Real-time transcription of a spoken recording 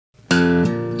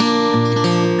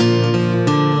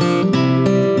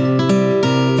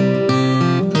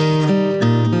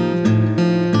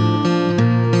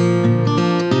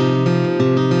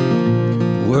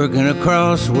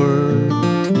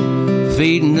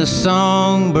the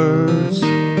songbirds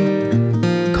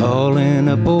calling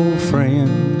up old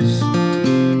friends,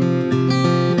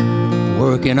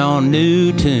 working on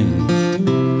new tunes,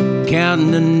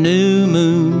 counting the new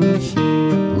moons,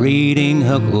 reading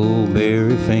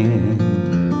Huckleberry Finn,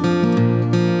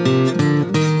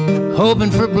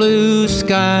 hoping for blue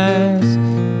skies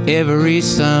every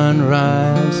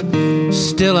sunrise.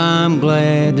 Still I'm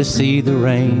glad to see the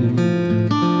rain.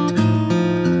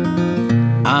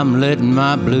 I'm letting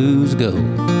my blues go,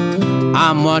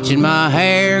 I'm watching my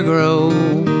hair grow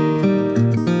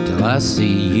till I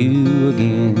see you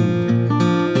again.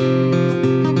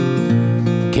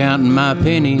 Counting my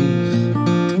pennies,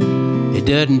 it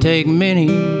doesn't take many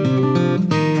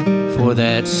for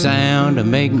that sound to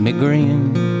make me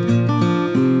grin.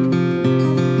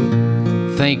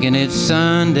 Thinking it's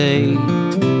Sunday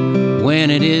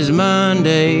when it is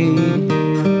Monday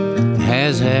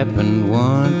has happened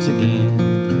once again.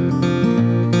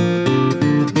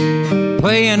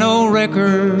 Playing old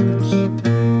records,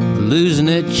 losing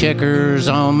at checkers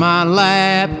on my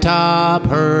laptop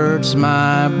hurts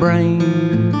my brain.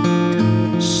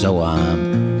 So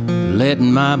I'm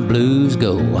letting my blues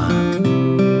go,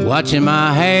 I'm watching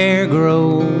my hair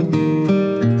grow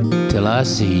till I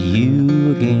see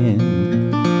you again.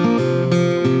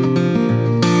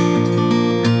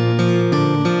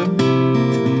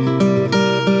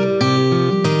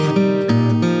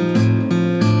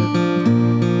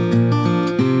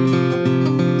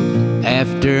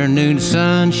 Afternoon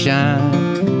sunshine,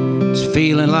 it's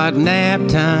feeling like nap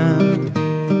time,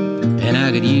 and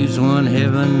I could use one,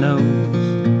 heaven knows.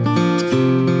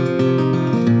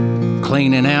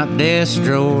 Cleaning out desk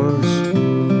drawers,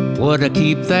 what'd I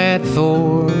keep that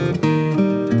for?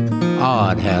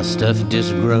 Odd how stuff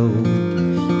just grows.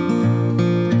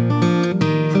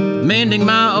 Mending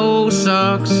my old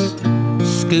socks,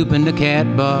 scooping the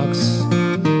cat box.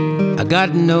 I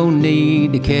got no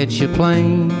need to catch a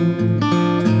plane,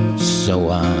 so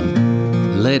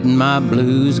I'm letting my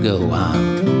blues go.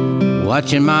 I'm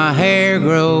watching my hair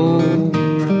grow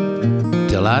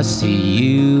till I see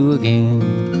you again.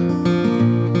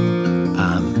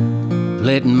 I'm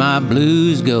letting my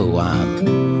blues go,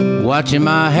 I'm watching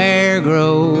my hair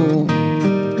grow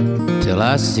till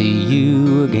I see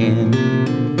you again.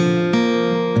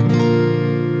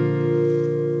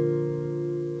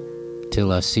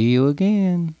 Till I see you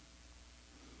again.